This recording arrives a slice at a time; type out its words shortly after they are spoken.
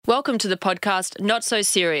Welcome to the podcast Not So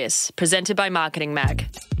Serious, presented by Marketing Mag.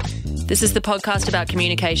 This is the podcast about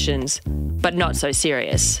communications, but not so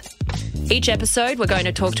serious. Each episode, we're going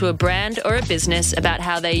to talk to a brand or a business about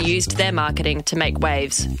how they used their marketing to make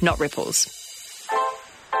waves, not ripples.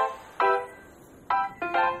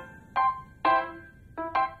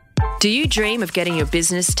 Do you dream of getting your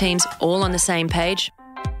business teams all on the same page?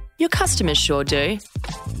 Your customers sure do.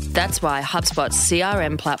 That's why Hubspot's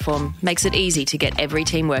CRM platform makes it easy to get every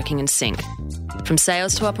team working in sync. From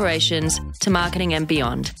sales to operations to marketing and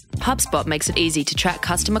beyond, HubSpot makes it easy to track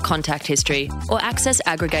customer contact history or access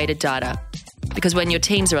aggregated data. Because when your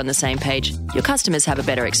teams are on the same page, your customers have a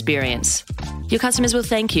better experience. Your customers will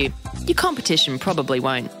thank you. Your competition probably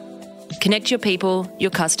won't. Connect your people,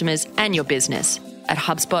 your customers, and your business at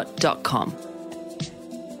hubspot.com.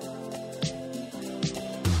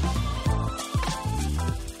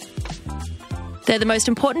 They're the most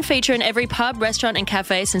important feature in every pub, restaurant and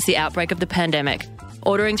cafe since the outbreak of the pandemic.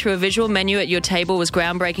 Ordering through a visual menu at your table was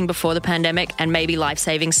groundbreaking before the pandemic and maybe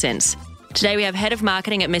life-saving since. Today we have Head of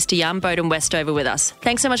Marketing at Mr. Yum, Boden Westover, with us.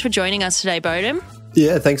 Thanks so much for joining us today, Boden.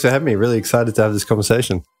 Yeah, thanks for having me. Really excited to have this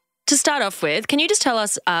conversation. To start off with, can you just tell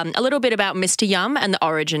us a little bit about Mr. Yum and the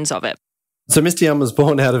origins of it? So Mr. Yum was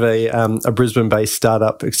born out of a Brisbane-based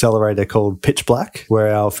startup accelerator called Pitch Black,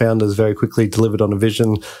 where our founders very quickly delivered on a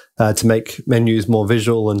vision to make menus more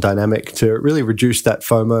visual and dynamic to really reduce that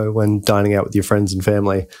FOMO when dining out with your friends and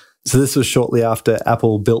family. So this was shortly after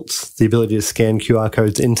Apple built the ability to scan QR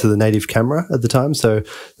codes into the native camera at the time. So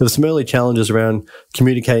there were some early challenges around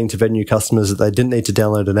communicating to venue customers that they didn't need to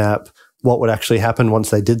download an app, what would actually happen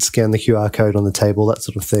once they did scan the QR code on the table, that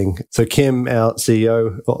sort of thing. So Kim, our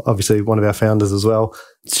CEO, obviously one of our founders as well,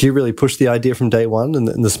 she really pushed the idea from day one, and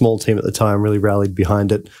the small team at the time really rallied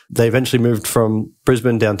behind it. They eventually moved from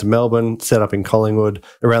Brisbane down to Melbourne, set up in Collingwood,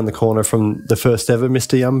 around the corner from the first ever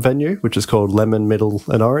Mr. Yum venue, which is called Lemon, Middle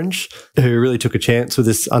and Orange, who really took a chance with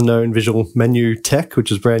this unknown visual menu tech,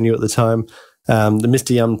 which was brand new at the time. The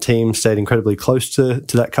Mr. Yum team stayed incredibly close to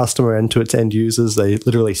that customer and to its end users. They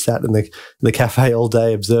literally sat in the cafe all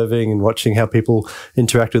day observing and watching how people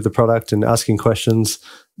interact with the product and asking questions.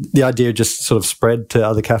 The idea just sort of spread to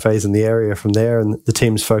other cafes in the area from there, and the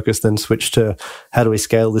team's focus then switched to how do we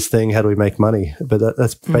scale this thing, how do we make money? But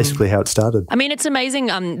that's basically how it started. I mean, it's amazing,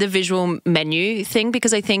 the visual menu thing,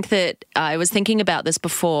 because I think that I was thinking about this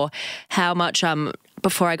before, how much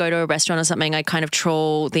before I go to a restaurant or something, I kind of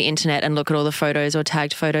trawl the internet and look at all the photos or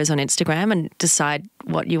tagged photos on Instagram and decide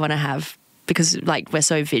what you want to have, because like we're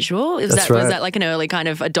so visual. Was that like an early kind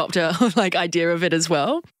of adopter like idea of it as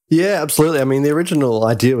well? Yeah, absolutely. I mean, the original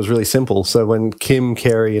idea was really simple. So when Kim,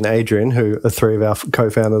 Kerry and Adrian, who are three of our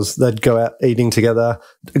co-founders, they'd go out eating together,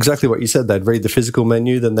 exactly what you said. They'd read the physical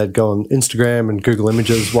menu, then they'd go on Instagram and Google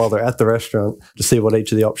Images while they're at the restaurant to see what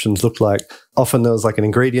each of the options looked like. Often there was like an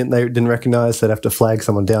ingredient they didn't recognize. They'd have to flag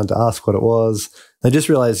someone down to ask what it was. They just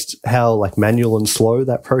realized how like manual and slow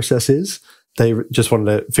that process is. They just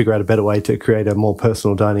wanted to figure out a better way to create a more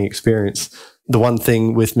personal dining experience. The one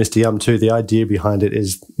thing with Mr. Yum too, the idea behind it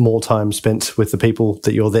is more time spent with the people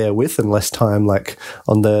that you're there with and less time like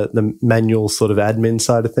on the manual sort of admin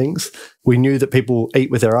side of things. We knew that people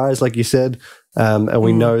eat with their eyes, like you said, and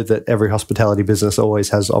we know that every hospitality business always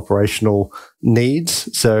has operational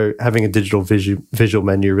needs. So having a digital visual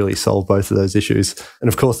menu really solved both of those issues. And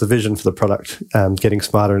of course, the vision for the product, getting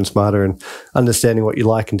smarter and smarter and understanding what you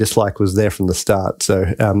like and dislike was there from the start.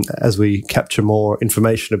 So as we capture more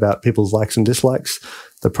information about people's likes and dislikes,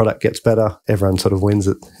 the product gets better. Everyone sort of wins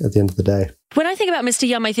at the end of the day. When I think about Mr.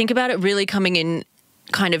 Yum, I think about it really coming in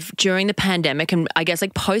kind of during the pandemic and I guess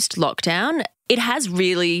like post-lockdown. It has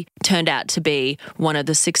really turned out to be one of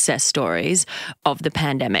the success stories of the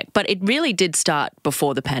pandemic, but it really did start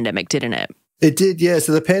before the pandemic, didn't it? It did, yeah.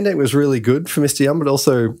 So the pandemic was really good for Mr. Yum, but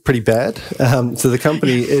also pretty bad. So the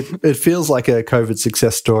company, it feels like a COVID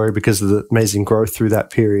success story because of the amazing growth through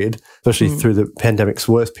that period, especially through the pandemic's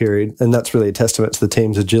worst period. And that's really a testament to the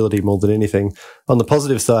team's agility more than anything. On the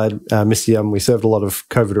positive side, Mr. Yum, we served a lot of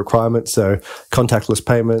COVID requirements. So contactless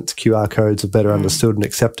payments, QR codes are better understood and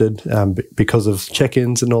accepted because of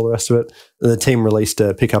check-ins and all the rest of it. The team released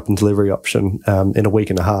a pick-up and delivery option in a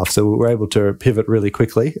week and a half. So we were able to pivot really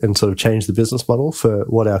quickly and sort of change the business model for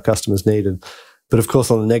what our customers needed. But of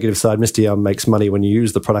course, on the negative side, Mr. Yum makes money when you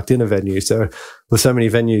use the product in a venue. So with so many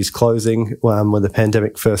venues closing when the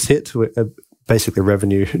pandemic first hit, basically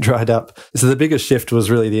revenue dried up. So the biggest shift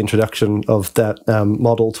was really the introduction of that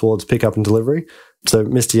model towards pick-up and delivery. So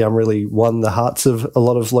Mr. Yum really won the hearts of a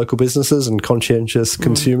lot of local businesses and conscientious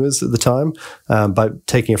consumers at the time by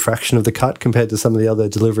taking a fraction of the cut compared to some of the other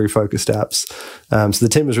delivery-focused apps. So the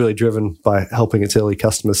team was really driven by helping its early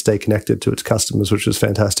customers stay connected to its customers, which was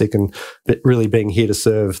fantastic, and really being here to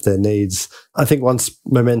serve their needs. I think once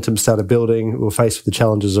momentum started building, we were faced with the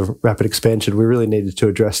challenges of rapid expansion. We really needed to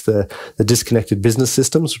address the disconnected business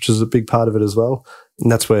systems, which is a big part of it as well.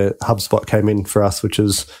 And that's where Hubspot came in for us, which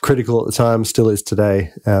was critical at the time, still is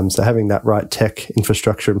today. So having that right tech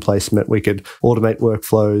infrastructure in place meant we could automate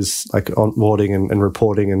workflows like onboarding and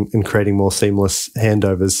reporting and creating more seamless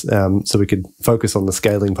handovers, so we could focus on the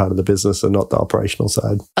scaling part of the business and not the operational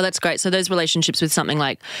side. Oh, that's great. So those relationships with something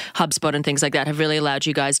like HubSpot and things like that have really allowed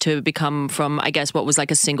you guys to become from, I guess, what was like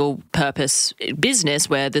a single purpose business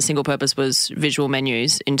where the single purpose was visual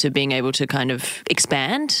menus into being able to kind of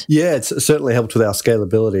expand? Yeah, it's certainly helped with our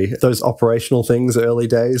scalability. Those operational things, early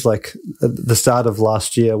days, like at the start of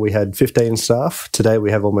last year, we had 15 staff. Today,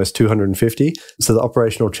 we have almost 250. So the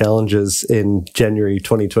operational challenges in January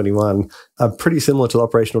 2021 are pretty similar to the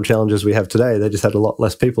operational challenges we have today. They just had a lot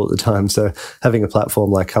less people at the time. So having a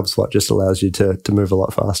platform like HubSpot just allows you to move a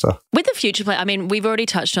lot faster. With the future plan, I mean, we've already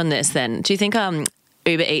touched on this then. Do you think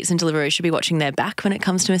Uber Eats and Deliveroo should be watching their back when it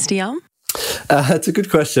comes to Mr. Yum? That's a good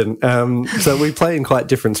question. So we play in quite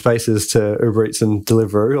different spaces to Uber Eats and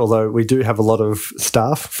Deliveroo, although we do have a lot of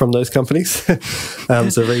staff from those companies.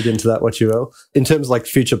 So read into that what you will. In terms of like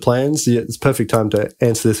future plans, it's perfect time to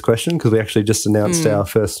answer this question because we actually just announced our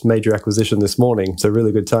first major acquisition this morning. So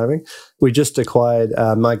really good timing. We just acquired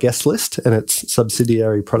My Guest List and its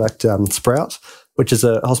subsidiary product, Sprout, which is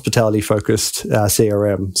a hospitality-focused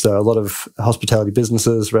CRM. So a lot of hospitality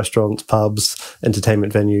businesses, restaurants, pubs,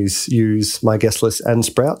 entertainment venues use My Guest List and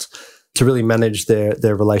Sprout to really manage their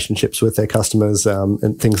relationships with their customers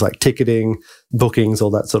and things like ticketing, bookings,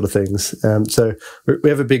 all that sort of things. So we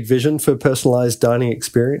have a big vision for personalized dining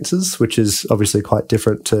experiences, which is obviously quite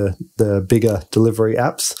different to the bigger delivery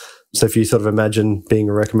apps. So if you sort of imagine being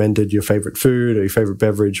recommended your favorite food or your favorite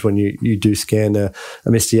beverage when you do scan a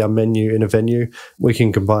Mr. Yum menu in a venue, we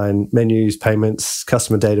can combine menus, payments,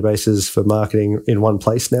 customer databases for marketing in one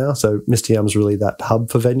place now. So Mr. Yum's really that hub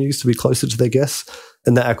for venues to be closer to their guests.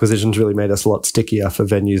 And that acquisition's really made us a lot stickier for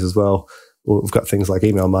venues as well. We've got things like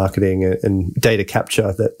email marketing and data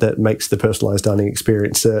capture that makes the personalized dining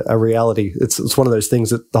experience a reality. It's one of those things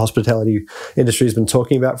that the hospitality industry has been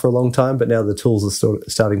talking about for a long time, but now the tools are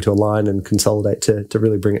starting to align and consolidate to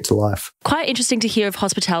really bring it to life. Quite interesting to hear of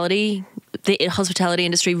the hospitality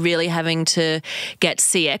industry really having to get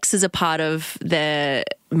CX as a part of their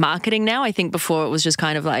marketing now. I think before it was just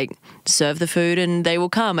kind of like serve the food and they will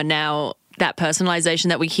come, and now that personalization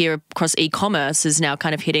that we hear across e-commerce is now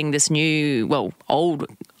kind of hitting this new, old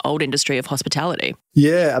industry of hospitality.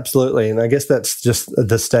 Yeah, absolutely. And I guess that's just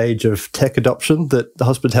the stage of tech adoption that the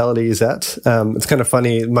hospitality is at. It's kind of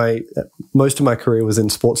funny. Most of my career was in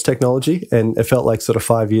sports technology, and it felt like sort of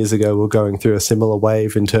 5 years ago we're going through a similar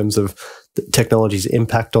wave in terms of the technology's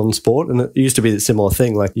impact on sport. And it used to be a similar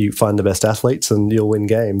thing, like you find the best athletes and you'll win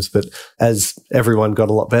games. But as everyone got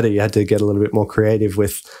a lot better, you had to get a little bit more creative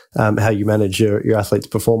with how you manage your athlete's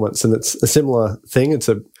performance. And it's a similar thing.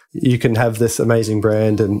 You can have this amazing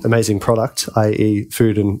brand and amazing product, i.e.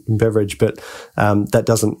 food and beverage, but that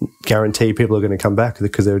doesn't guarantee people are going to come back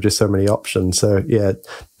because there are just so many options. So yeah,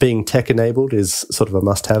 being tech-enabled is sort of a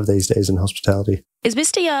must-have these days in hospitality. Is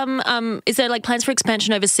Mr. Yum, is there like plans for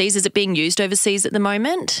expansion overseas? Is it being used overseas at the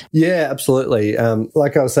moment? Yeah, absolutely.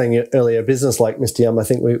 Like I was saying earlier, a business like Mr. Yum, I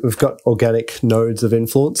think we've got organic nodes of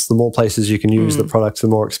influence. The more places you can use the product, the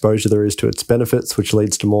more exposure there is to its benefits, which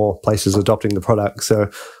leads to more places adopting the product.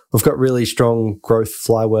 So we've got really strong growth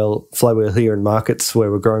flywheel here in markets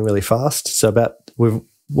where we're growing really fast. So we've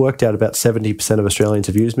worked out about 70% of Australians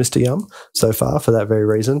have used Mr. Yum so far for that very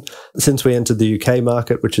reason. Since we entered the UK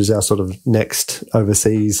market, which is our sort of next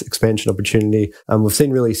overseas expansion opportunity, we've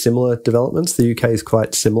seen really similar developments. The UK is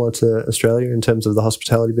quite similar to Australia in terms of the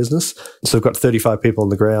hospitality business. So we've got 35 people on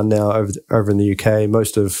the ground now over in the UK,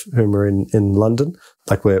 most of whom are in London.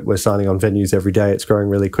 Like we're signing on venues every day. It's growing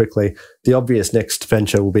really quickly. The obvious next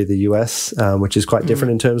venture will be the US, which is quite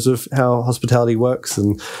different in terms of how hospitality works.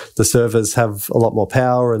 And the servers have a lot more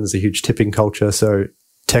power and there's a huge tipping culture. So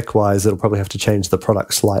tech-wise, it'll probably have to change the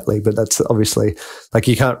product slightly. But that's obviously, like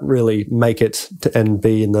you can't really make it and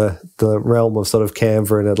be in the realm of sort of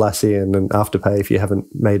Canva and Atlassian and Afterpay if you haven't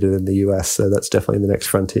made it in the US. So that's definitely the next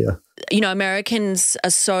frontier. Americans are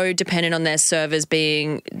so dependent on their servers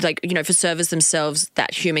being for servers themselves,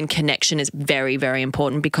 that human connection is very, very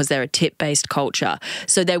important because they're a tip-based culture.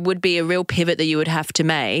 So there would be a real pivot that you would have to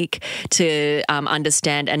make to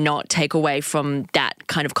understand and not take away from that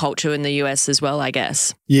kind of culture in the US as well, I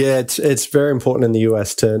guess. Yeah, it's very important in the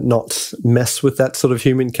US to not mess with that sort of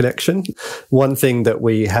human connection. One thing that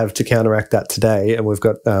we have to counteract that today, and we've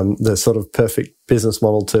got the sort of perfect business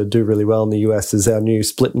model to do really well in the US, is our new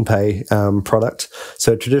split and pay product.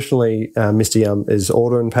 So traditionally, Mr. Yum is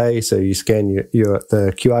order and pay. So you scan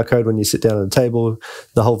the QR code when you sit down at a table.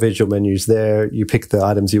 The whole visual menu's there. You pick the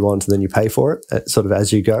items you want and then you pay for it sort of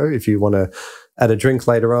as you go. If you want to add a drink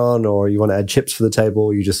later on or you want to add chips for the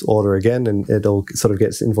table, you just order again and it all sort of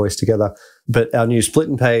gets invoiced together. But our new split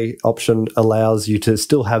and pay option allows you to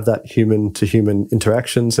still have that human to human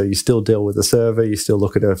interaction. So you still deal with the server, you still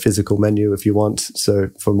look at a physical menu if you want. So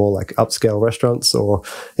for more like upscale restaurants or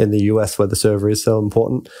in the US where the server is so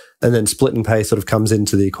important. And then split and pay sort of comes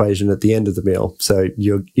into the equation at the end of the meal. So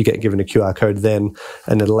you get given a QR code then,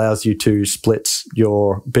 and it allows you to split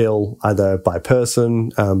your bill either by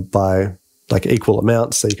person, by like equal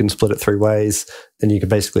amounts, so you can split it 3 ways and you can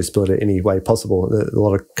basically split it any way possible. A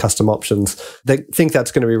lot of custom options. They think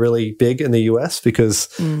that's going to be really big in the US because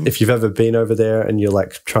if you've ever been over there and you're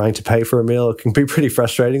like trying to pay for a meal, it can be pretty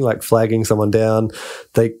frustrating, like flagging someone down.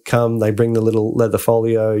 They come, they bring the little leather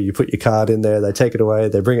folio, you put your card in there, they take it away,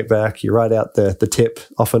 they bring it back, you write out the tip,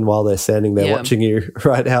 often while they're standing there watching you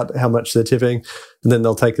write out how much they're tipping, and then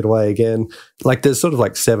they'll take it away again. Like there's sort of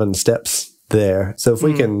like 7 steps there. So if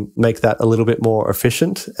we can make that a little bit more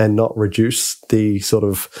efficient and not reduce the sort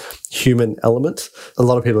of human element, a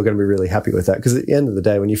lot of people are going to be really happy with that, because at the end of the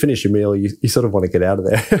day, when you finish your meal, you sort of want to get out of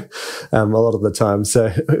there a lot of the time.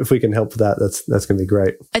 So if we can help with that, that's going to be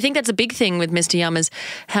great. I think that's a big thing with Mr. Yum is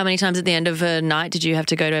how many times at the end of a night did you have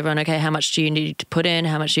to go to everyone, okay, how much do you need to put in?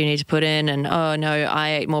 How much do you need to put in? And, oh, no,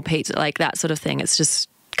 I ate more pizza, like that sort of thing. It's just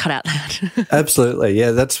cut out that. Absolutely.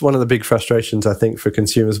 Yeah, that's one of the big frustrations, I think, for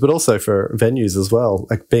consumers, but also for venues as well,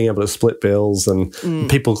 like being able to split bills and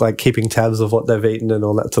people like keeping tabs of what they've eaten and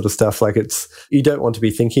all that sort of stuff. Like you don't want to be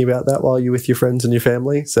thinking about that while you're with your friends and your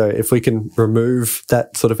family. So if we can remove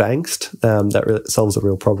that sort of angst, that really solves a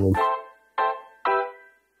real problem.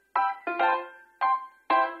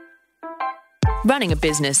 Running a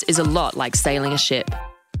business is a lot like sailing a ship.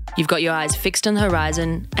 You've got your eyes fixed on the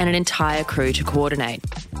horizon and an entire crew to coordinate.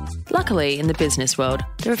 Luckily, in the business world,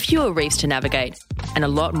 there are fewer reefs to navigate and a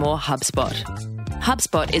lot more Hubspot.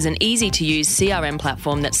 Hubspot is an easy-to-use CRM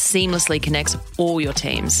platform that seamlessly connects all your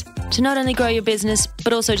teams to not only grow your business,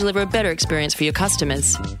 but also deliver a better experience for your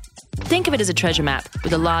customers. Think of it as a treasure map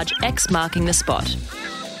with a large X marking the spot.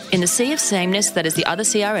 In the sea of sameness that is the other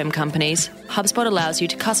CRM companies, HubSpot allows you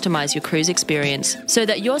to customize your crew's experience so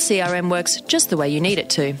that your CRM works just the way you need it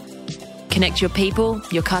to. Connect your people,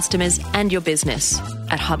 your customers, and your business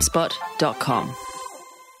at hubspot.com.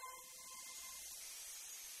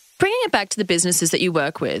 Bringing it back to the businesses that you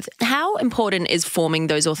work with, how important is forming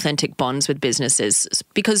those authentic bonds with businesses?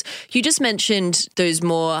 Because you just mentioned those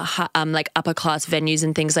more like upper class venues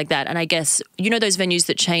and things like that. And I guess, those venues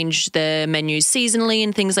that change their menus seasonally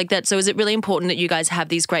and things like that. So is it really important that you guys have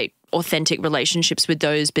these great authentic relationships with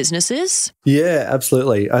those businesses? Yeah,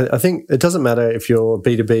 absolutely. I think it doesn't matter if you're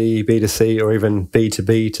B2B, B2C, or even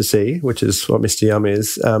B2B2C, which is what Mr. Yum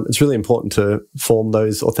is. It's really important to form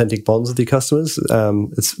those authentic bonds with your customers.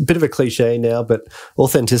 It's a bit of a cliche now, but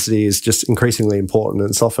authenticity is just increasingly important.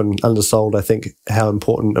 It's often undersold, I think, how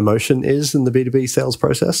important emotion is in the B2B sales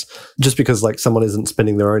process. Just because like someone isn't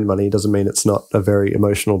spending their own money doesn't mean it's not a very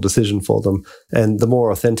emotional decision for them. And the more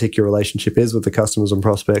authentic your relationship is with the customers and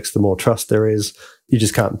prospects, the more trust there is. You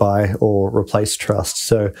just can't buy or replace trust.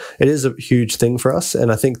 So it is a huge thing for us.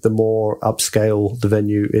 And I think the more upscale the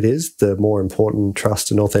venue it is, the more important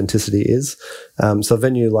trust and authenticity is. So a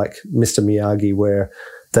venue like Mr. Miyagi, where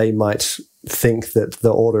they might think that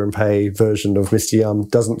the order and pay version of Mr. Yum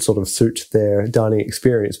doesn't sort of suit their dining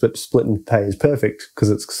experience, but split and pay is perfect because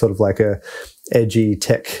it's sort of like a edgy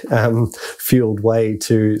tech fueled way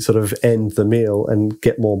to sort of end the meal and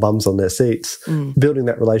get more bums on their seats. Building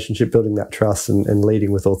that relationship, building that trust and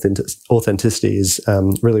leading with authenticity is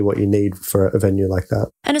really what you need for a venue like that.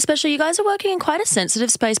 And especially you guys are working in quite a sensitive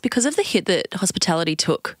space because of the hit that hospitality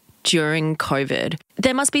took during COVID.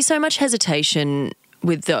 There must be so much hesitation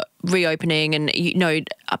with the reopening and,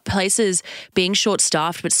 places being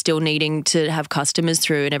short-staffed but still needing to have customers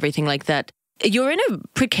through and everything like that. You're in a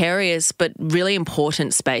precarious but really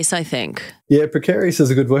important space, I think. Yeah, precarious is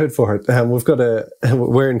a good word for it.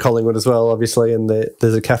 We're in Collingwood as well, obviously, and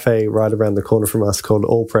there's a cafe right around the corner from us called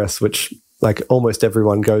All Press, which like almost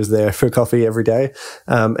everyone goes there for coffee every day.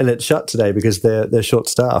 And it's shut today because they're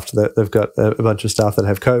short-staffed. They've got a bunch of staff that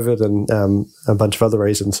have COVID and a bunch of other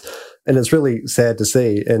reasons. And it's really sad to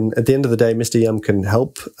see. And at the end of the day, Mr. Yum can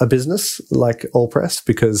help a business like Allpress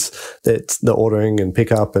because it's the ordering and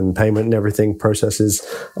pickup and payment and everything process is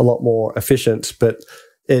a lot more efficient. But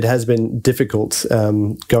it has been difficult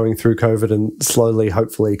going through COVID and slowly,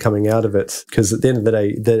 hopefully, coming out of it. Because at the end of the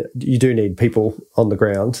day, you do need people on the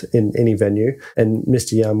ground in any venue. And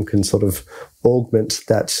Mr. Yum can sort of augment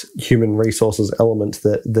that human resources element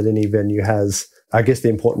that any venue has. I guess the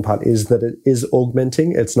important part is that it is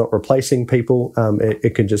augmenting. It's not replacing people.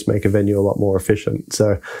 It can just make a venue a lot more efficient.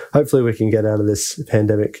 So hopefully we can get out of this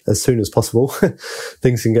pandemic as soon as possible.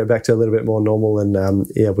 Things can go back to a little bit more normal and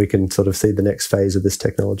we can sort of see the next phase of this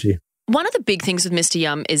technology. One of the big things with Mr.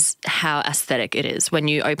 Yum is how aesthetic it is. When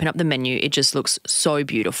you open up the menu, it just looks so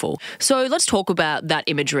beautiful. So let's talk about that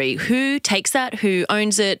imagery. Who takes that? Who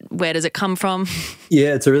owns it? Where does it come from?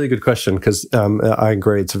 Yeah, it's a really good question because I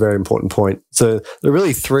agree. It's a very important point. So there are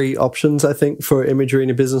really three options, I think, for imagery in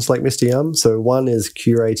a business like Mr. Yum. So one is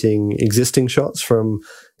curating existing shots from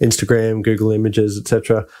Instagram, Google Images,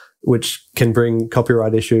 etc., which can bring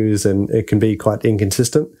copyright issues and it can be quite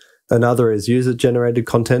inconsistent. Another is user-generated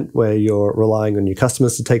content where you're relying on your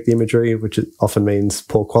customers to take the imagery, which often means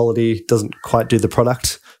poor quality, doesn't quite do the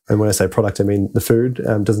product. And when I say product, I mean the food,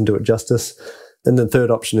 doesn't do it justice. And the third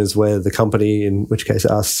option is where the company, in which case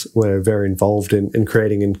us, we're very involved in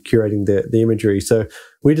creating and curating the imagery. So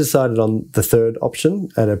we decided on the third option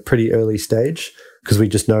at a pretty early stage because we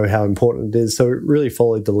just know how important it is. So it really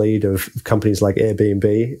followed the lead of companies like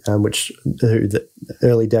Airbnb, who the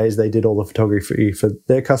early days, they did all the photography for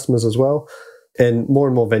their customers as well. And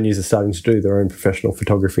more venues are starting to do their own professional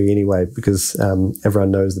photography anyway, because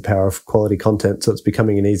everyone knows the power of quality content. So it's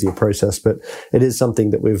becoming an easier process, but it is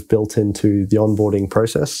something that we've built into the onboarding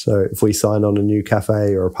process. So if we sign on a new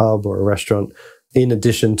cafe or a pub or a restaurant, in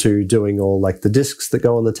addition to doing all like the discs that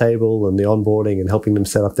go on the table and the onboarding and helping them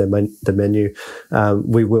set up the menu,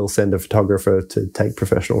 we will send a photographer to take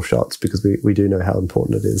professional shots because we do know how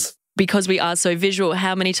important it is. Because we are so visual,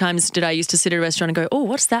 how many times did I used to sit at a restaurant and go, oh,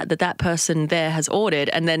 what's that person there has ordered?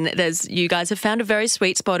 And then you guys have found a very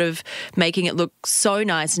sweet spot of making it look so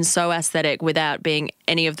nice and so aesthetic without being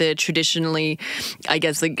any of the traditionally, I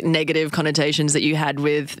guess, like negative connotations that you had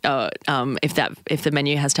with if the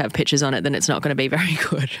menu has to have pictures on it, then it's not going to be very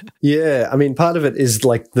good. Yeah, I mean, part of it is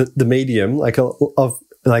like the medium,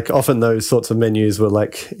 like often those sorts of menus were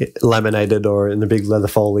like laminated or in a big leather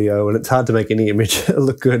folio, and it's hard to make any image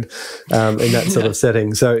look good in that sort of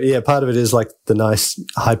setting. So yeah, part of it is like the nice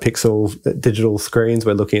high pixel digital screens.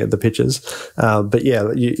 We're looking at the pictures. But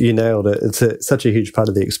yeah, you nailed it. It's such a huge part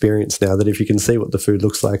of the experience now that if you can see what the food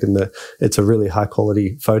looks like and it's a really high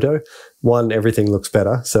quality photo, one, everything looks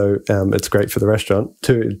better. So it's great for the restaurant.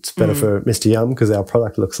 Two, it's better for Mr. Yum because our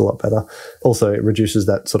product looks a lot better. Also, it reduces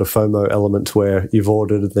that sort of FOMO element where you've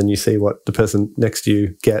ordered and then you see what the person next to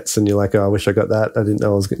you gets and you're like, oh, I wish I got that. I didn't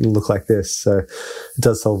know I was going to look like this. So it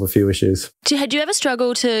does solve a few issues. Do you ever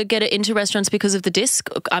struggle to get it into restaurants because of the disc?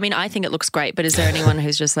 I mean, I think it looks great, but is there anyone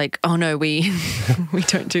who's just like, oh no, we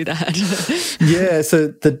don't do that? Yeah, so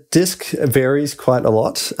the disc varies quite a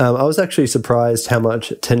lot. I was actually surprised how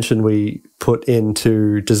much attention we put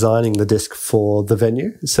into designing the disc for the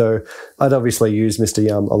venue. So I'd obviously used Mr.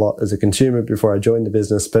 Yum a lot as a consumer before I joined the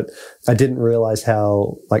business, but I didn't realize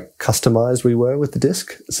how like customized we were with the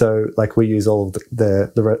disc. So like we use all of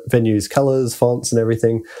the venue's colors, fonts and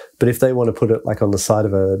everything. But if they want to put it like on the side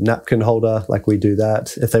of a napkin holder, like we do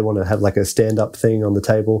that. If they want to have like a stand-up thing on the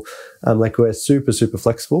table, like we're super, super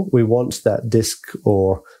flexible. We want that disc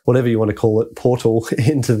or whatever you want to call it, portal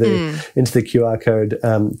into the QR code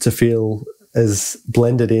to feel as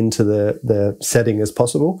blended into the setting as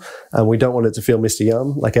possible. We don't want it to feel Mr.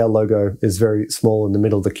 Yum. Like our logo is very small in the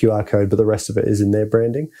middle of the QR code, but the rest of it is in their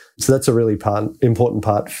branding. So that's a really important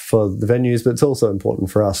part for the venues, but it's also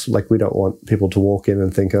important for us. Like we don't want people to walk in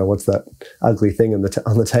and think, oh, what's that ugly thing on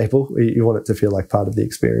the table? You want it to feel like part of the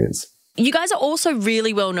experience. You guys are also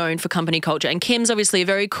really well known for company culture, and Kim's obviously a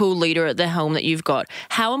very cool leader at the helm that you've got.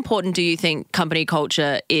 How important do you think company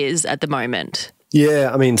culture is at the moment?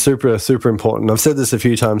 Yeah, I mean, super, super important. I've said this a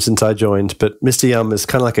few times since I joined, but Mr. Yum is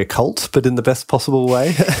kind of like a cult, but in the best possible way.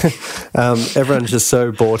 Everyone's just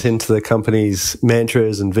so bought into the company's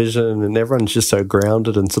mantras and vision, and everyone's just so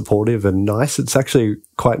grounded and supportive and nice. It's actually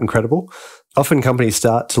quite incredible. Often companies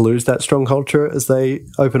start to lose that strong culture as they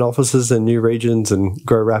open offices in new regions and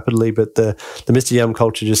grow rapidly, but the Mr. Yum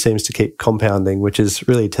culture just seems to keep compounding, which is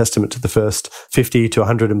really a testament to the first 50 to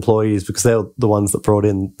 100 employees, because they're the ones that brought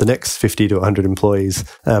in the next 50 to 100 employees.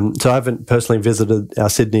 So I haven't personally visited our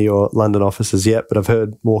Sydney or London offices yet, but I've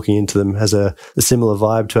heard walking into them has a similar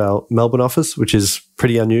vibe to our Melbourne office, which is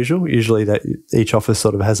pretty unusual. Usually that each office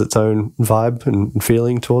sort of has its own vibe and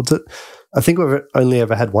feeling towards it. I think we've only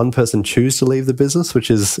ever had one person choose to leave the business, which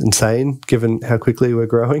is insane given how quickly we're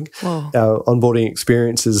growing. Whoa. Our onboarding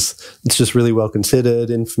experience it's just really well considered.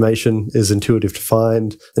 Information is intuitive to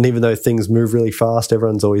find. And even though things move really fast,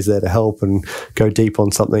 everyone's always there to help and go deep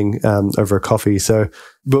on something over a coffee. So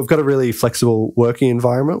we've got a really flexible working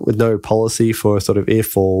environment with no policy for sort of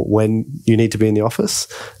if or when you need to be in the office.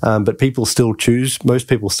 But most people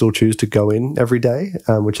still choose to go in every day,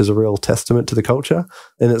 which is a real testament to the culture.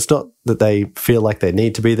 And it's not that they feel like they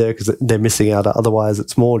need to be there because they're missing out. Otherwise,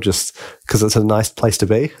 it's more just because it's a nice place to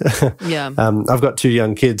be. Yeah. I've got 2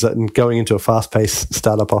 young kids, and going into a fast-paced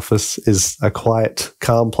startup office is a quiet,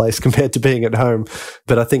 calm place compared to being at home.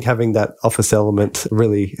 But I think having that office element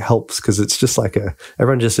really helps because it's just like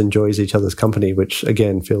everyone just enjoys each other's company, which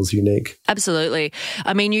again feels unique. Absolutely.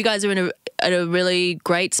 I mean, you guys are in a really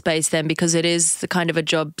great space then, because it is the kind of a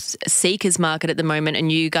job seekers market at the moment,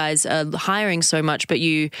 and you guys are hiring so much, but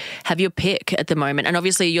you have your pick at the moment. And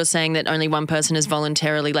obviously you're saying that only one person has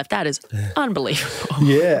voluntarily left. That is unbelievable.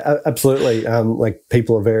 Yeah, absolutely. Like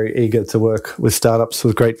people are very eager to work with startups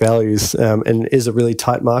with great values, and it is a really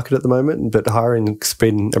tight market at the moment, but hiring's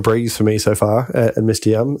been a breeze for me so far at Mr.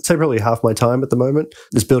 Yum. I'd say probably half my time at the moment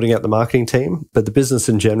is building out the marketing team, but the business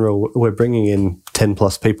in general, we're bringing in 10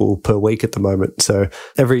 plus people per week at the moment. So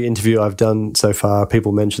every interview I've done so far,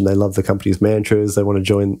 people mention they love the company's mantras. They want to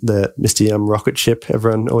join the Mr. Yum rocket ship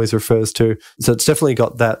everyone always refers to. So it's definitely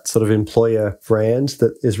got that sort of employer brand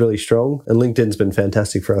that is really strong. And LinkedIn's been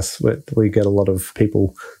fantastic for us. We get a lot of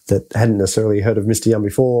people that hadn't necessarily heard of Mr. Yum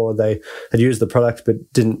before, or they had used the product but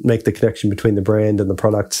didn't make the connection between the brand and the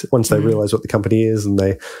product. Once they realize what the company is and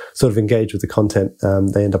they sort of engage with the content,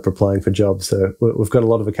 they end up applying for jobs. So we've got a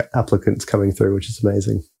lot of applicants coming through, which is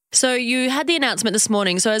amazing. So you had the announcement this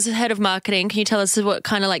morning. So as head of marketing, can you tell us what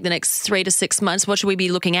kind of like the next 3 to 6 months, what should we be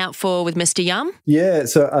looking out for with Mr. Yum? Yeah,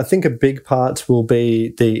 so I think a big part will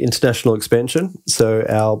be the international expansion. So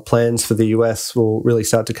our plans for the US will really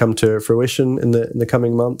start to come to fruition in the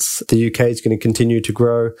coming months. The UK is going to continue to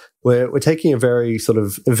grow. We're taking a very sort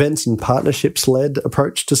of events and partnerships-led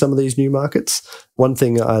approach to some of these new markets. One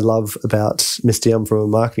thing I love about Mr. Yum from a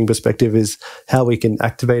marketing perspective is how we can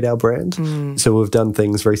activate our brand. So we've done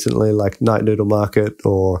things recently like Night Noodle Market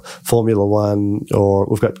or Formula One, or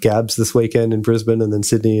we've got Gabs this weekend in Brisbane and then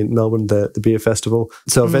Sydney and Melbourne, the beer festival.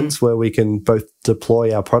 So events where we can both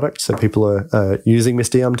deploy our product, so people are using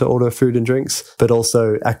Mr. Yum to order food and drinks, but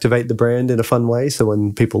also activate the brand in a fun way. So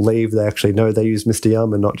when people leave, they actually know they use Mr.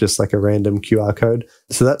 Yum and not just like a random QR code.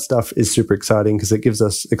 So that stuff is super exciting because it gives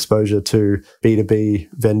us exposure to B2B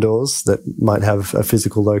vendors that might have a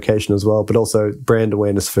physical location as well, but also brand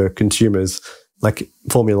awareness for consumers. Like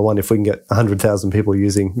Formula One, if we can get 100,000 people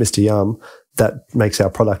using Mr. Yum, that makes our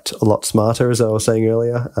product a lot smarter, as I was saying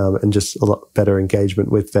earlier, and just a lot better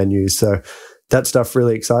engagement with venues. So that stuff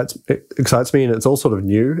really excites me, and it's all sort of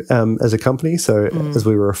new as a company. So as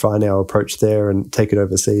we refine our approach there and take it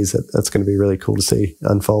overseas, that's going to be really cool to see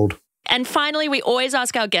unfold. And finally, we always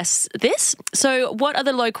ask our guests this. So what are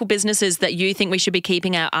the local businesses that you think we should be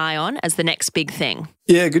keeping our eye on as the next big thing?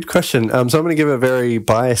 Yeah, good question. So I'm going to give a very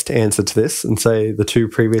biased answer to this and say the 2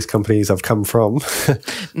 previous companies I've come from.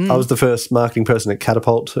 I was the first marketing person at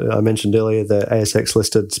Catapult. I mentioned earlier the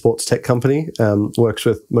ASX-listed sports tech company, works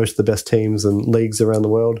with most of the best teams and leagues around the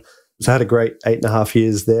world. So I had a great 8.5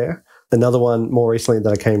 years there. Another one more recently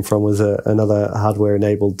that I came from was another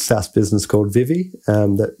hardware-enabled SaaS business called Vivi,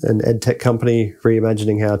 an ed tech company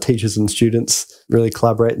reimagining how teachers and students really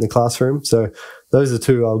collaborate in the classroom. So those are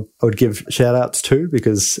 2 I would give shout-outs to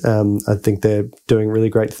because I think they're doing really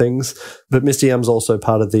great things. But Mr. Yum's also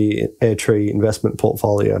part of the Airtree investment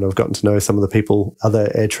portfolio, and I've gotten to know some of the people, other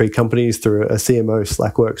Airtree companies through a CMO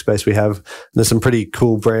Slack workspace we have. And there's some pretty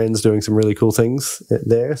cool brands doing some really cool things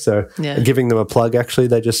there. So giving them a plug, actually,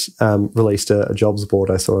 they just released a jobs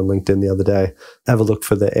board I saw on LinkedIn the other day. Have a look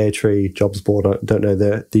for the Airtree jobs board. I don't know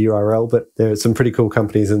the URL, but there are some pretty cool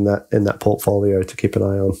companies in that portfolio to keep an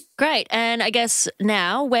eye on. Great. And I guess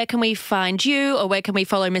now, where can we find you or where can we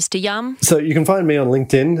follow Mr. Yum? So you can find me on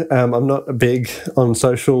LinkedIn. I'm not big on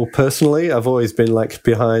social personally. I've always been like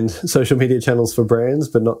behind social media channels for brands,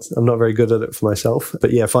 but I'm not very good at it for myself.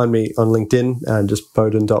 But yeah, find me on LinkedIn and just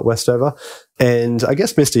Boden.Westover. And I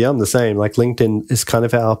guess Mr. Yum the same. Like LinkedIn is kind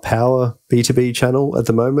of our power B2B channel at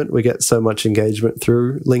the moment. We get so much engagement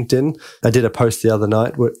through LinkedIn. I did a post the other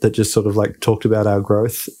night that just sort of like talked about our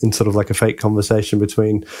growth in sort of like a fake conversation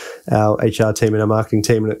between our HR team and our marketing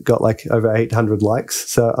team, and it got like over 800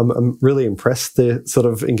 likes. So I'm really impressed the sort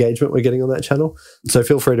of engagement we're getting on that channel. So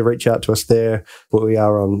feel free to reach out to us there. But we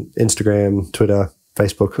are on Instagram, Twitter,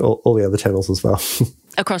 Facebook, all the other channels as well.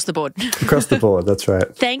 Across the board. Across the board, that's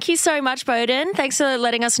right. Thank you so much, Boden. Thanks for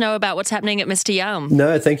letting us know about what's happening at Mr. Yum.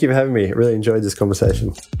 No, thank you for having me. I really enjoyed this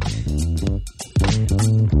conversation.